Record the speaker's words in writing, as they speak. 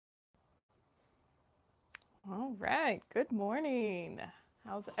All right, good morning.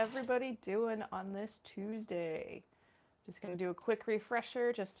 How's everybody doing on this Tuesday? Just going to do a quick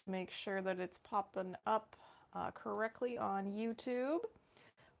refresher just to make sure that it's popping up correctly on YouTube.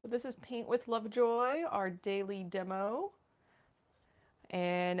 But this is Paint with Lovejoy, our daily demo.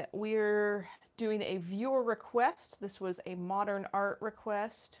 And we're doing a viewer request. This was a modern art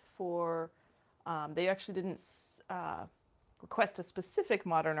request for, they actually didn't request a specific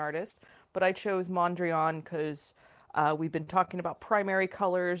modern artist, but I chose Mondrian because we've been talking about primary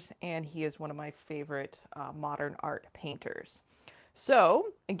colors, and he is one of my favorite modern art painters.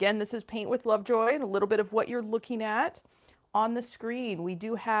 So, again, this is Paint with Lovejoy, and a little bit of what you're looking at on the screen. We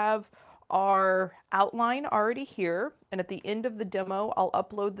do have our outline already here, and at the end of the demo, I'll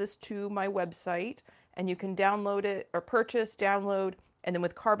upload this to my website, and you can download it or purchase, download, and then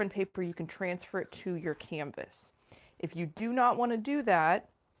with carbon paper, you can transfer it to your canvas. If you do not want to do that,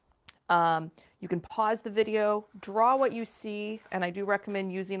 you can pause the video, draw what you see, and I do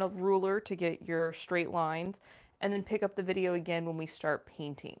recommend using a ruler to get your straight lines, and then pick up the video again when we start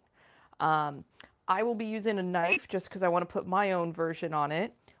painting. I will be using a knife just because I want to put my own version on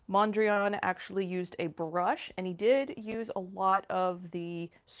it. Mondrian actually used a brush, and he did use a lot of the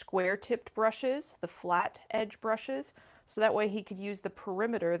square-tipped brushes, the flat edge brushes, so that way he could use the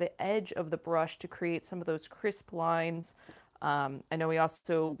perimeter, the edge of the brush to create some of those crisp lines. I know we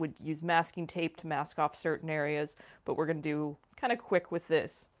also would use masking tape to mask off certain areas, but we're going to do kind of quick with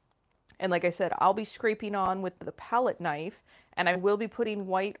this. And like I said, I'll be scraping on with the palette knife, and I will be putting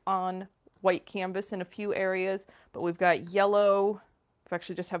white on white canvas in a few areas, but we've got yellow, we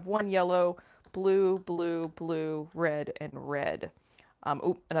actually just have one yellow, blue, blue, blue, red, and red.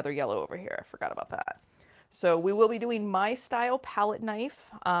 Oh, another yellow over here. I forgot about that. So we will be doing my style palette knife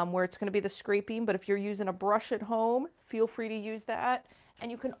where it's going to be the scraping, but if you're using a brush at home, feel free to use that.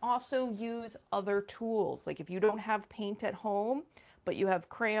 And you can also use other tools. Like if you don't have paint at home, but you have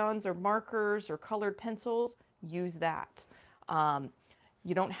crayons or markers or colored pencils, use that.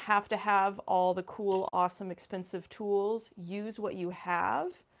 You don't have to have all the cool, awesome, expensive tools. Use what you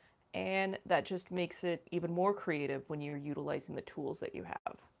have, and that just makes it even more creative when you're utilizing the tools that you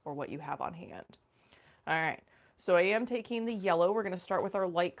have or what you have on hand. All right, so I am taking the yellow. We're going to start with our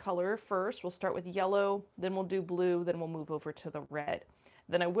light color first. We'll start with yellow, then we'll do blue, then we'll move over to the red.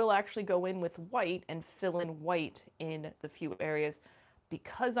 Then I will actually go in with white and fill in white in the few areas.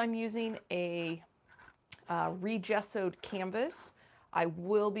 Because I'm using a re-gessoed canvas, I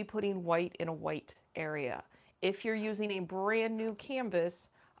will be putting white in a white area. If you're using a brand new canvas,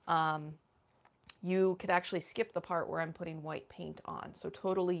 you could actually skip the part where I'm putting white paint on. So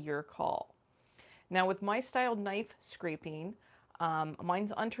totally your call. Now with my style knife scraping,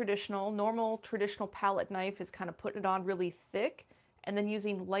 mine's untraditional. Normal traditional palette knife is kind of putting it on really thick and then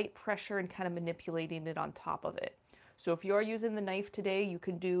using light pressure and kind of manipulating it on top of it. So if you're using the knife today, you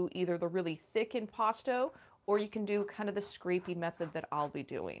can do either the really thick impasto or you can do kind of the scraping method that I'll be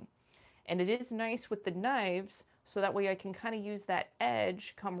doing. And it is nice with the knives, so that way I can kind of use that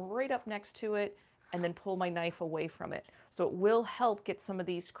edge, come right up next to it, and then pull my knife away from it. So it will help get some of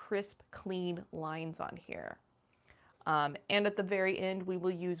these crisp, clean lines on here. And at the very end, we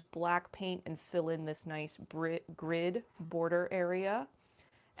will use black paint and fill in this nice grid border area.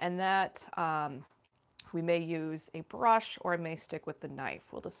 And that we may use a brush or I may stick with the knife.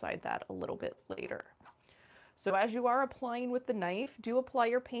 We'll decide that a little bit later. So as you are applying with the knife, do apply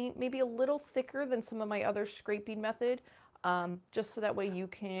your paint maybe a little thicker than some of my other scraping method, just so that way you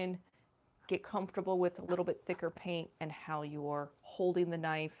can get comfortable with a little bit thicker paint and how you're holding the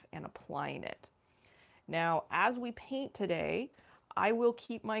knife and applying it. Now, as we paint today, I will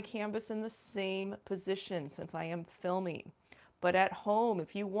keep my canvas in the same position since I am filming. But at home,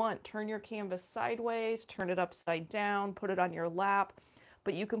 if you want, turn your canvas sideways, turn it upside down, put it on your lap,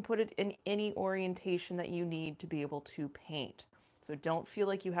 but you can put it in any orientation that you need to be able to paint. So don't feel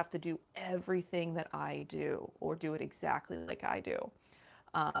like you have to do everything that I do or do it exactly like I do.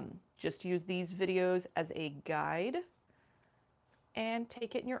 Just use these videos as a guide and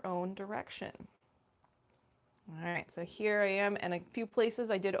take it in your own direction. All right, so here I am, and a few places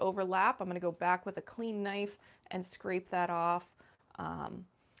I did overlap. I'm going to go back with a clean knife and scrape that off.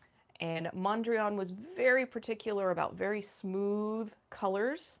 And Mondrian was very particular about very smooth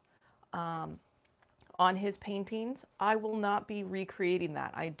colors on his paintings. I will not be recreating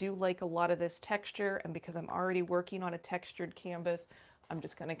that. I do like a lot of this texture, and because I'm already working on a textured canvas, I'm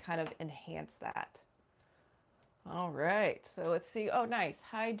just going to kind of enhance that. All right, so let's see. Oh, nice.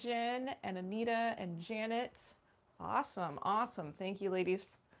 Hi, Jen and Anita and Janet. Awesome, awesome. Thank you, ladies,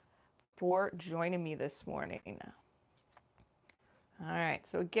 for joining me this morning. All right,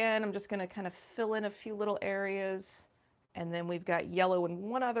 so again, I'm just going to kind of fill in a few little areas, and then we've got yellow in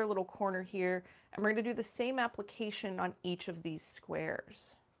one other little corner here, and we're going to do the same application on each of these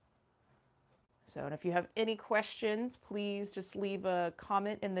squares. So, and if you have any questions, please just leave a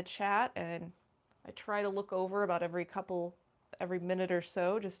comment in the chat, and I try to look over about every minute or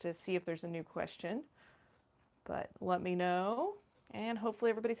so just to see if there's a new question. But let me know, and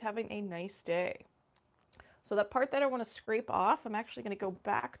hopefully everybody's having a nice day. So that part that I want to scrape off, I'm actually going to go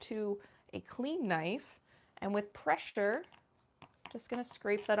back to a clean knife, and with pressure, just going to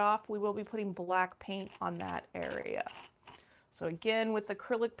scrape that off. We will be putting black paint on that area. So again, with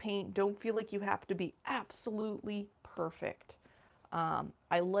acrylic paint, don't feel like you have to be absolutely perfect.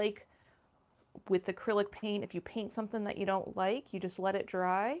 I like with acrylic paint, if you paint something that you don't like, you just let it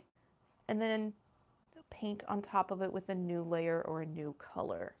dry and then paint on top of it with a new layer or a new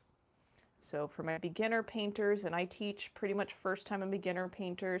color. So for my beginner painters, and I teach pretty much first time and beginner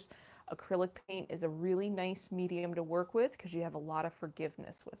painters, acrylic paint is a really nice medium to work with because you have a lot of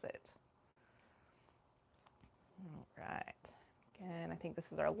forgiveness with it. All right. And I think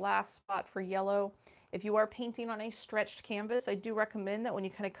this is our last spot for yellow. If you are painting on a stretched canvas, I do recommend that when you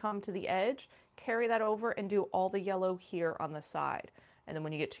kind of come to the edge, carry that over and do all the yellow here on the side. And then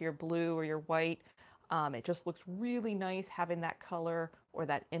when you get to your blue or your white, it just looks really nice having that color or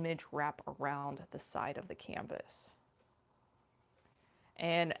that image wrap around the side of the canvas.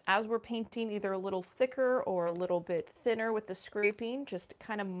 And as we're painting either a little thicker or a little bit thinner with the scraping, just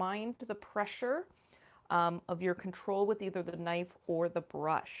kind of mind the pressure of your control with either the knife or the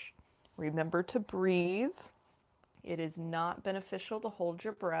brush. Remember to breathe. It is not beneficial to hold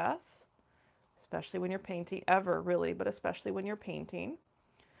your breath, especially when you're painting, ever really, but especially when you're painting.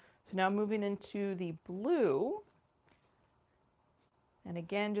 So now moving into the blue, and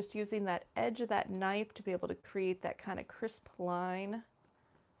again, just using that edge of that knife to be able to create that kind of crisp line.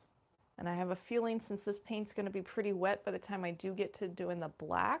 And I have a feeling since this paint's going to be pretty wet by the time I do get to doing the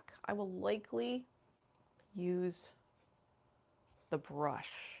black, I will likely use the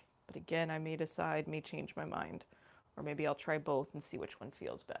brush. But again, I may decide, may change my mind, or maybe I'll try both and see which one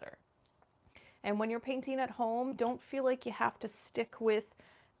feels better. And when you're painting at home, don't feel like you have to stick with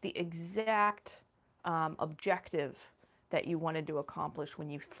the exact objective that you wanted to accomplish when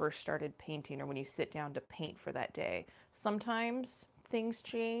you first started painting or when you sit down to paint for that day. Sometimes things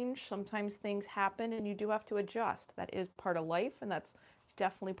change, sometimes things happen, and you do have to adjust. That is part of life, and that's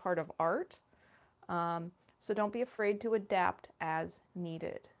definitely part of art. So don't be afraid to adapt as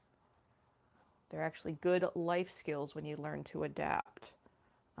needed. They're actually good life skills when you learn to adapt.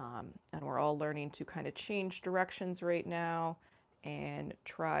 And we're all learning to kind of change directions right now and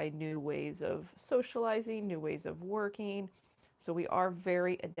try new ways of socializing, new ways of working. So we are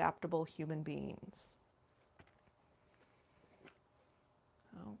very adaptable human beings.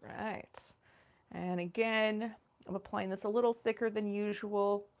 All right. And again, I'm applying this a little thicker than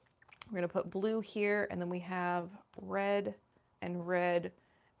usual. We're going to put blue here, and then we have red, and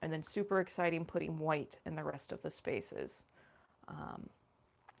then super exciting putting white in the rest of the spaces.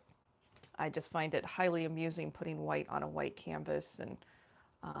 I just find it highly amusing putting white on a white canvas, and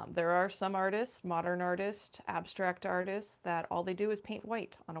there are some artists, modern artists, abstract artists, that all they do is paint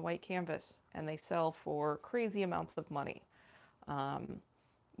white on a white canvas, and they sell for crazy amounts of money.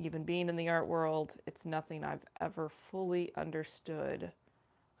 Even being in the art world, it's nothing I've ever fully understood.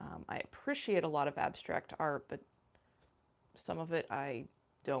 I appreciate a lot of abstract art, but some of it I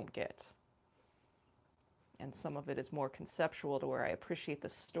don't get. And some of it is more conceptual to where I appreciate the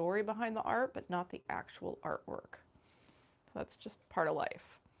story behind the art, but not the actual artwork. So that's just part of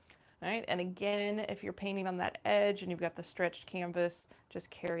life. All right, and again, if you're painting on that edge and you've got the stretched canvas, just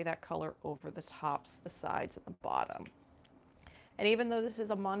carry that color over the tops, the sides, and the bottom. And even though this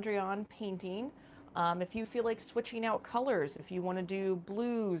is a Mondrian painting, if you feel like switching out colors, if you want to do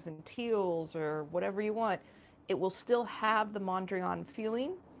blues and teals or whatever you want, it will still have the Mondrian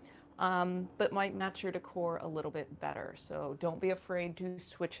feeling, but might match your decor a little bit better. So don't be afraid to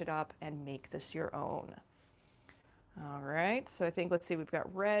switch it up and make this your own. All right, so I think, let's see, we've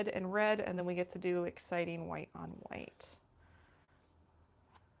got red, and then we get to do exciting white on white.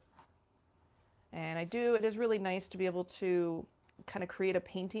 And it is really nice to be able to kind of create a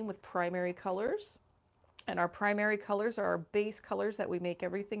painting with primary colors. And our primary colors are our base colors that we make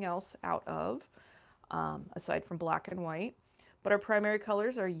everything else out of, aside from black and white. But our primary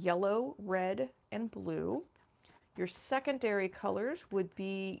colors are yellow, red, and blue. Your secondary colors would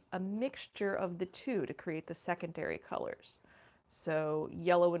be a mixture of the two to create the secondary colors. So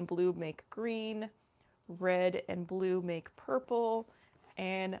yellow and blue make green, red and blue make purple,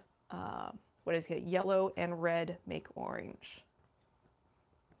 and yellow and red make orange.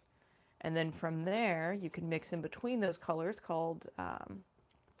 And then from there, you can mix in between those colors called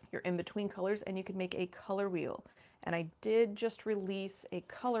your in-between colors, and you can make a color wheel. And I did just release a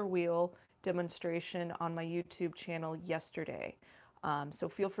color wheel demonstration on my YouTube channel yesterday. So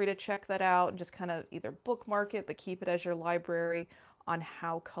feel free to check that out and just kind of either bookmark it, but keep it as your library on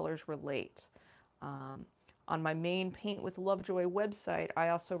how colors relate. On my main Paint with Lovejoy website, I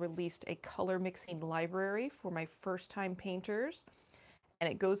also released a color mixing library for my first-time painters, and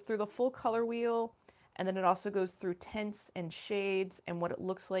it goes through the full color wheel, and then it also goes through tints and shades and what it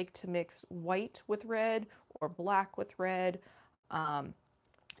looks like to mix white with red or black with red, and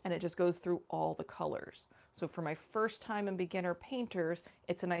it just goes through all the colors. So for my first time and beginner painters,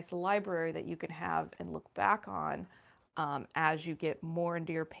 it's a nice library that you can have and look back on as you get more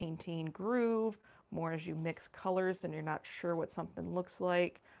into your painting groove, more as you mix colors and you're not sure what something looks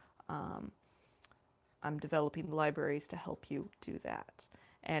like. I'm developing libraries to help you do that.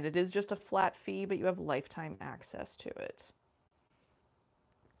 And it is just a flat fee, but you have lifetime access to it.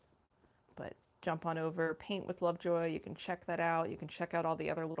 But jump on over, Paint with Lovejoy, you can check that out. You can check out all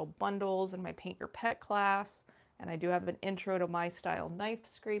the other little bundles in my Paint Your Pet class. And I do have an intro to my style knife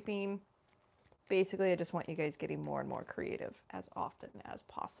scraping. Basically, I just want you guys getting more and more creative as often as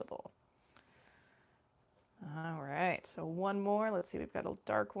possible. All right, so one more. Let's see, we've got a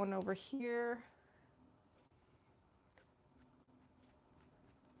dark one over here.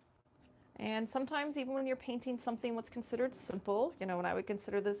 And sometimes even when you're painting something what's considered simple, you know, and I would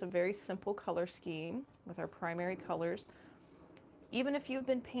consider this a very simple color scheme with our primary colors, even if you've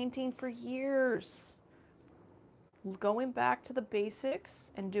been painting for years, going back to the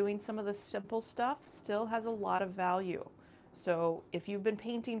basics and doing some of the simple stuff still has a lot of value. So if you've been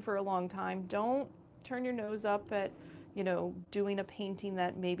painting for a long time, don't turn your nose up at, you know, doing a painting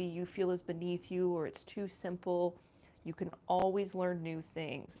that maybe you feel is beneath you or it's too simple. You can always learn new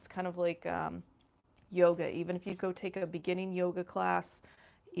things. It's kind of like yoga. Even if you go take a beginning yoga class,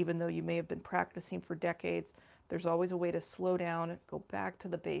 even though you may have been practicing for decades, there's always a way to slow down, go back to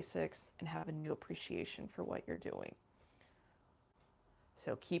the basics, and have a new appreciation for what you're doing.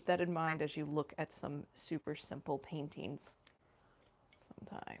 So keep that in mind as you look at some super simple paintings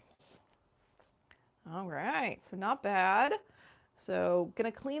sometimes. All right, so not bad. So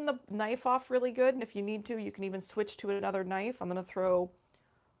gonna clean the knife off really good, and if you need to, you can even switch to another knife. I'm gonna throw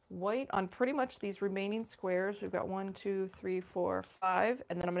white on pretty much these remaining squares. We've got 1, 2, 3, 4, 5,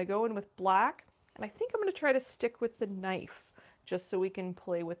 and then I'm gonna go in with black, and I think I'm gonna try to stick with the knife just so we can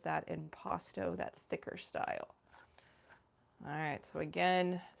play with that impasto, that thicker style. All right, so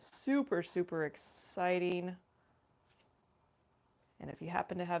again, super, super exciting. And if you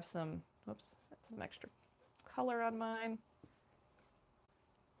happen to have some, whoops, that's some extra color on mine.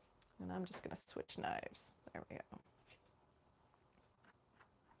 And I'm just going to switch knives. There we go.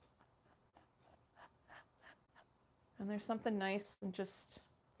 And there's something nice and just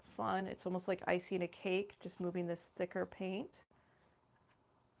fun. It's almost like icing a cake, just moving this thicker paint.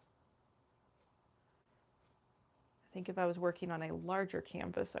 I think if I was working on a larger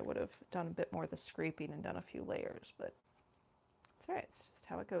canvas, I would have done a bit more of the scraping and done a few layers, but it's all right. It's just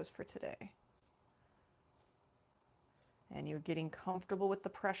how it goes for today. And you're getting comfortable with the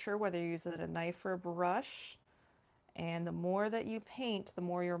pressure, whether you're using a knife or a brush. And the more that you paint, the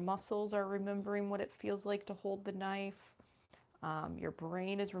more your muscles are remembering what it feels like to hold the knife. Your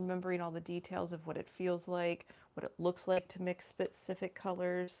brain is remembering all the details of what it feels like, what it looks like to mix specific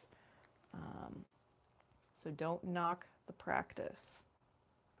colors. So don't knock the practice.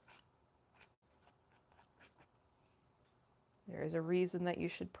 There is a reason that you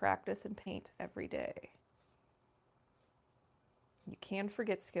should practice and paint every day. You can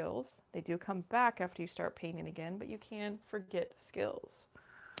forget skills. They do come back after you start painting again, but you can forget skills.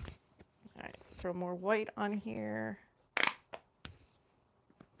 All right, so throw more white on here.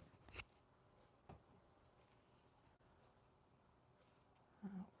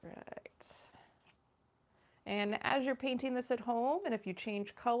 All right. And as you're painting this at home, and if you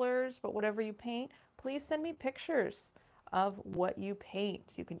change colors, but whatever you paint, please send me pictures of what you paint.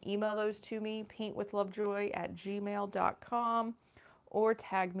 You can email those to me, paintwithlovejoy@gmail.com, or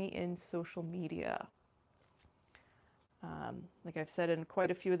tag me in social media. Like I've said in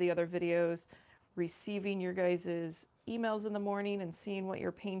quite a few of the other videos, receiving your guys' emails in the morning and seeing what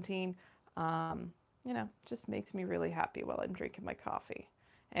you're painting, you know, just makes me really happy while I'm drinking my coffee.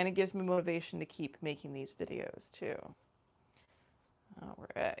 And it gives me motivation to keep making these videos too. All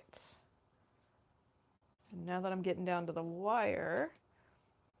right. And now that I'm getting down to the wire,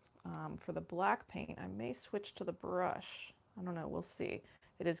 for the black paint, I may switch to the brush. I don't know, we'll see.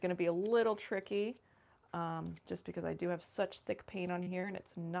 It is going to be a little tricky. just because I do have such thick paint on here and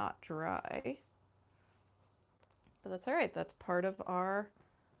it's not dry. But that's all right. That's part of our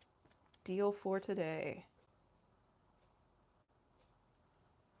deal for today.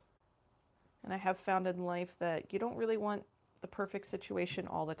 And I have found in life that you don't really want the perfect situation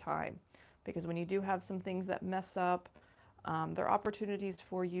all the time, because when you do have some things that mess up, there are opportunities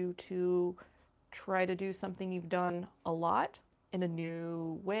for you to try to do something you've done a lot in a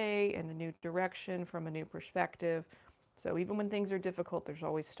new way, in a new direction, from a new perspective. So even when things are difficult, there's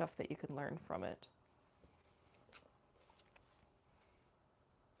always stuff that you can learn from it.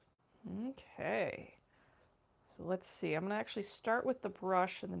 Okay, so let's see. I'm going to actually start with the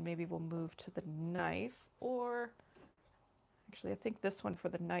brush and then maybe we'll move to the knife, or actually I think this one for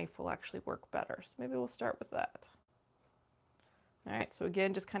the knife will actually work better. So maybe we'll start with that. All right, so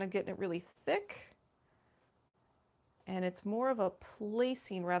again, just kind of getting it really thick. And it's more of a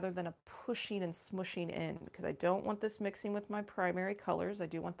placing rather than a pushing and smushing in, because I don't want this mixing with my primary colors. I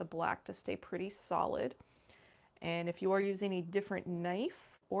do want the black to stay pretty solid. And if you are using a different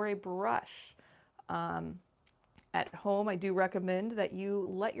knife or a brush, at home, I do recommend that you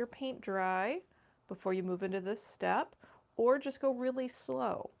let your paint dry before you move into this step, or just go really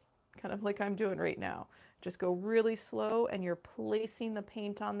slow, kind of like I'm doing right now. Just go really slow and you're placing the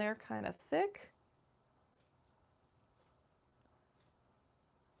paint on there kind of thick.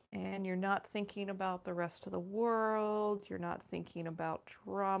 And you're not thinking about the rest of the world. You're not thinking about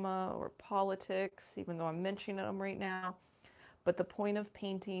drama or politics, even though I'm mentioning them right now. But the point of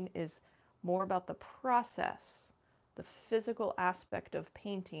painting is more about the process, the physical aspect of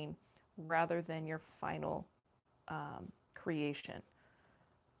painting, rather than your final creation.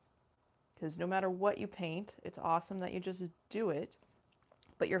 Because no matter what you paint, it's awesome that you just do it.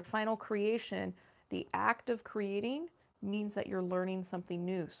 But your final creation, the act of creating, means that you're learning something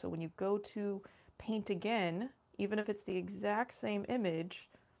new. So when you go to paint again, even if it's the exact same image,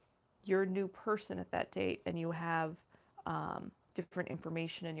 you're a new person at that date, and you have different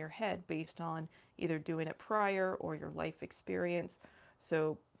information in your head based on either doing it prior or your life experience.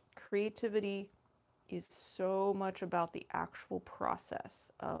 So creativity is so much about the actual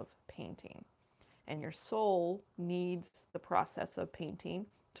process of painting. And your soul needs the process of painting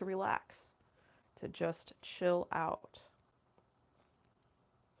to relax, to just chill out.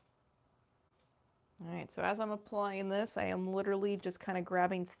 All right, so as I'm applying this, I am literally just kind of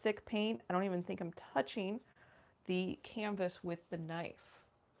grabbing thick paint. I don't even think I'm touching the canvas with the knife.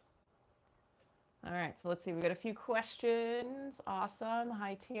 All right, so let's see. We've got a few questions. Awesome.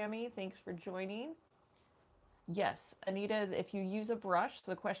 Hi, Tammy. Thanks for joining. Yes, Anita, if you use a brush,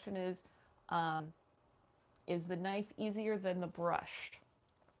 so the question is the knife easier than the brush?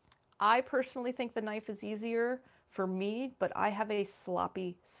 I personally think the knife is easier for me, but I have a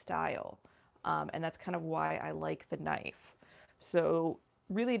sloppy style. And that's kind of why I like the knife. So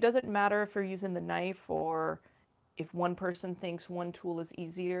really it doesn't matter if you're using the knife or if one person thinks one tool is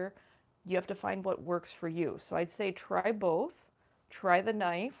easier. You have to find what works for you. So I'd say try both. Try the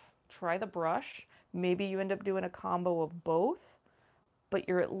knife, try the brush. Maybe you end up doing a combo of both, but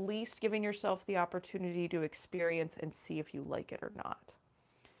you're at least giving yourself the opportunity to experience and see if you like it or not.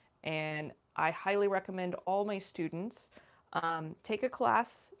 And I highly recommend all my students take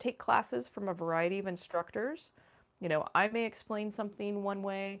classes from a variety of instructors. You know, I may explain something one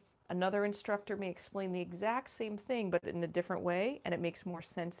way, another instructor may explain the exact same thing, but in a different way, and it makes more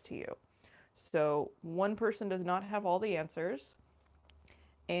sense to you. So one person does not have all the answers,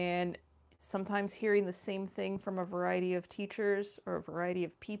 and sometimes hearing the same thing from a variety of teachers or a variety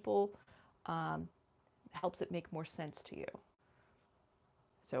of people helps it make more sense to you.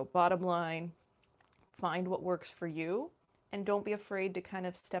 So bottom line, find what works for you, and don't be afraid to kind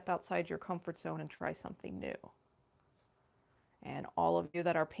of step outside your comfort zone and try something new. And all of you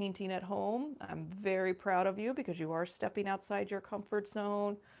that are painting at home, I'm very proud of you, because you are stepping outside your comfort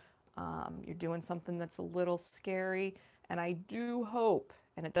zone. You're doing something that's a little scary, and I do hope,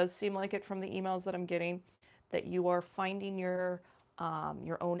 and it does seem like it from the emails that I'm getting, that you are finding your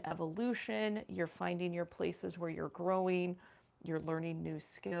own evolution, you're finding your places where you're growing, you're learning new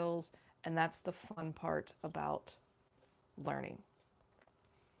skills, and that's the fun part about learning.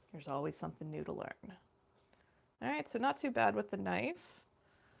 There's always something new to learn. All right, so not too bad with the knife.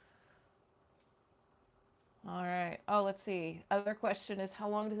 All right, oh, let's see. Other question is, how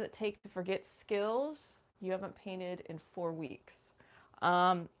long does it take to forget skills you haven't painted in 4 weeks?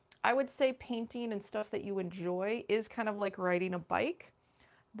 I would say painting and stuff that you enjoy is kind of like riding a bike,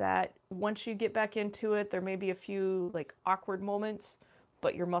 that once you get back into it, there may be a few like awkward moments,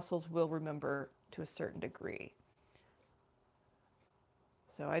 but your muscles will remember to a certain degree.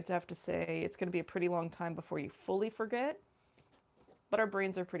 So I'd have to say it's going to be a pretty long time before you fully forget, but our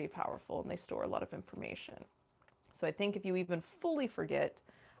brains are pretty powerful and they store a lot of information. So I think if you even fully forget,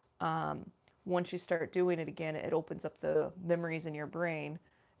 once you start doing it again, it opens up the memories in your brain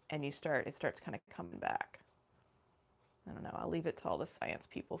and it starts kind of coming back. I don't know, I'll leave it to all the science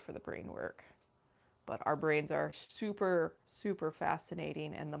people for the brain work. But our brains are super, super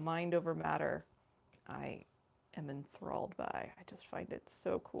fascinating, and the mind over matter, I am enthralled by. I just find it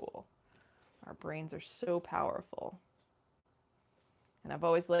so cool. Our brains are so powerful. And I've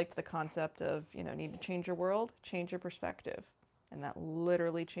always liked the concept of, you know, need to change your world, change your perspective. And that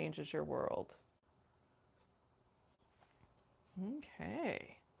literally changes your world.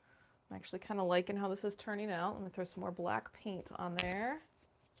 Okay. I'm actually kind of liking how this is turning out. I'm going to throw some more black paint on there.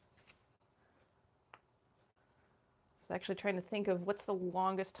 I was actually trying to think of what's the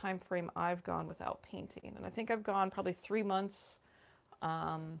longest time frame I've gone without painting. And I think I've gone probably 3 months.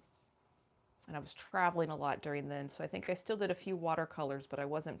 And I was traveling a lot during then, so I think I still did a few watercolors, but I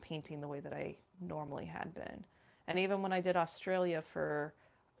wasn't painting the way that I normally had been. And even when I did Australia for,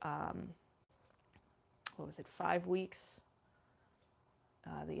 what was it, 5 weeks,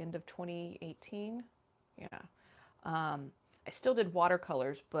 the end of 2018, yeah. I still did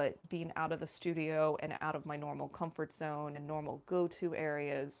watercolors, but being out of the studio and out of my normal comfort zone and normal go-to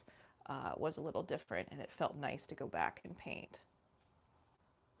areas was a little different, and it felt nice to go back and paint.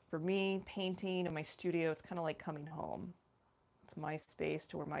 For me, painting in my studio, it's kind of like coming home. It's my space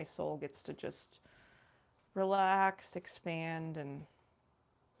to where my soul gets to just relax, expand, and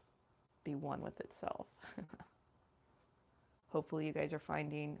be one with itself. Hopefully you guys are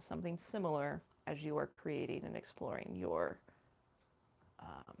finding something similar as you are creating and exploring your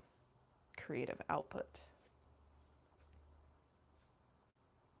creative output.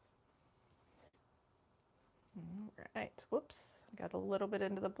 All right, whoops, got a little bit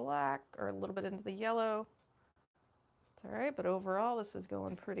into the black or a little bit into the yellow. It's all right, but overall this is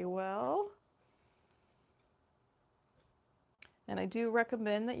going pretty well. And I do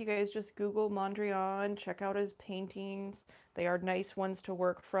recommend that you guys just Google Mondrian, check out his paintings. They are nice ones to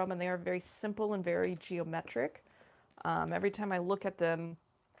work from, and they are very simple and very geometric. Every time I look at them,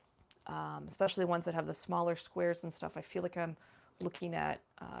 especially ones that have the smaller squares and stuff, I feel like I'm looking at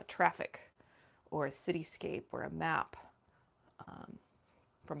traffic or a cityscape or a map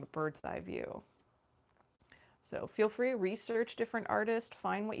from a bird's eye view. So feel free to research different artists,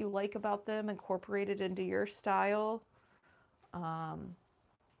 find what you like about them, incorporate it into your style.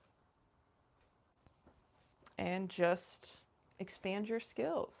 And just expand your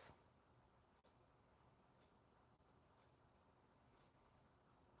skills.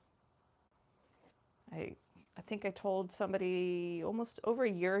 I think I told somebody almost over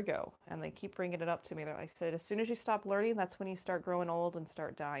a year ago, and they keep bringing it up to me. I said, as soon as you stop learning, that's when you start growing old and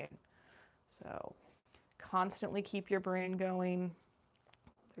start dying. So constantly keep your brain going.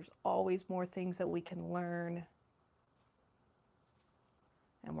 There's always more things that we can learn.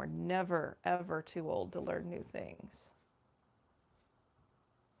 And we're never, ever too old to learn new things.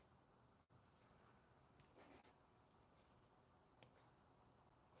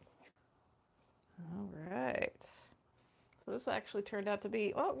 All right. So this actually turned out to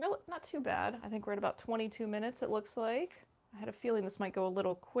be, oh, no, not too bad. I think we're at about 22 minutes, it looks like. I had a feeling this might go a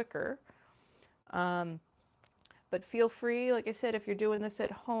little quicker. But feel free, like I said, if you're doing this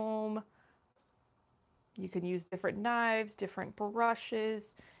at home, you can use different knives, different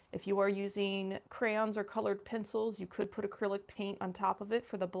brushes. If you are using crayons or colored pencils, you could put acrylic paint on top of it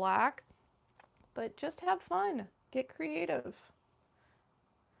for the black. But just have fun. Get creative.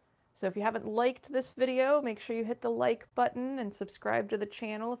 So if you haven't liked this video, make sure you hit the like button and subscribe to the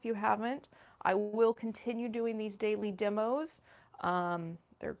channel if you haven't. I will continue doing these daily demos.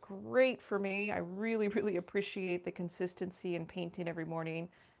 They're great for me. I really, really appreciate the consistency in painting every morning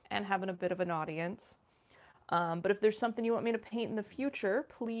and having a bit of an audience. But if there's something you want me to paint in the future,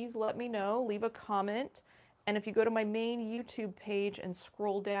 please let me know. Leave a comment. And if you go to my main YouTube page and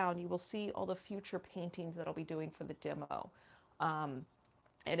scroll down, you will see all the future paintings that I'll be doing for the demo.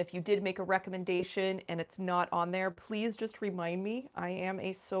 And if you did make a recommendation and it's not on there, please just remind me. I am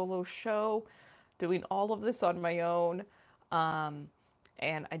a solo show doing all of this on my own.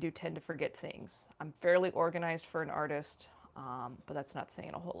 And I do tend to forget things. I'm fairly organized for an artist, but that's not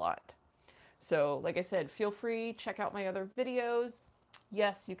saying a whole lot. So like I said, feel free, check out my other videos.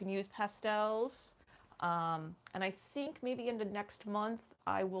 Yes, you can use pastels. And I think maybe into next month,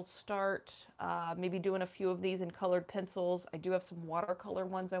 I will start maybe doing a few of these in colored pencils. I do have some watercolor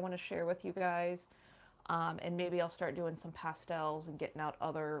ones I want to share with you guys. And maybe I'll start doing some pastels and getting out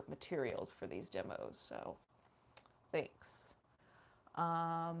other materials for these demos. So thanks.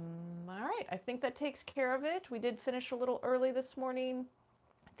 All right, I think that takes care of it. We did finish a little early this morning.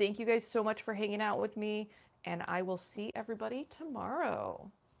 Thank you guys so much for hanging out with me, and I will see everybody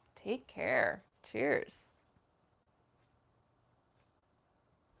tomorrow. Take care. Cheers.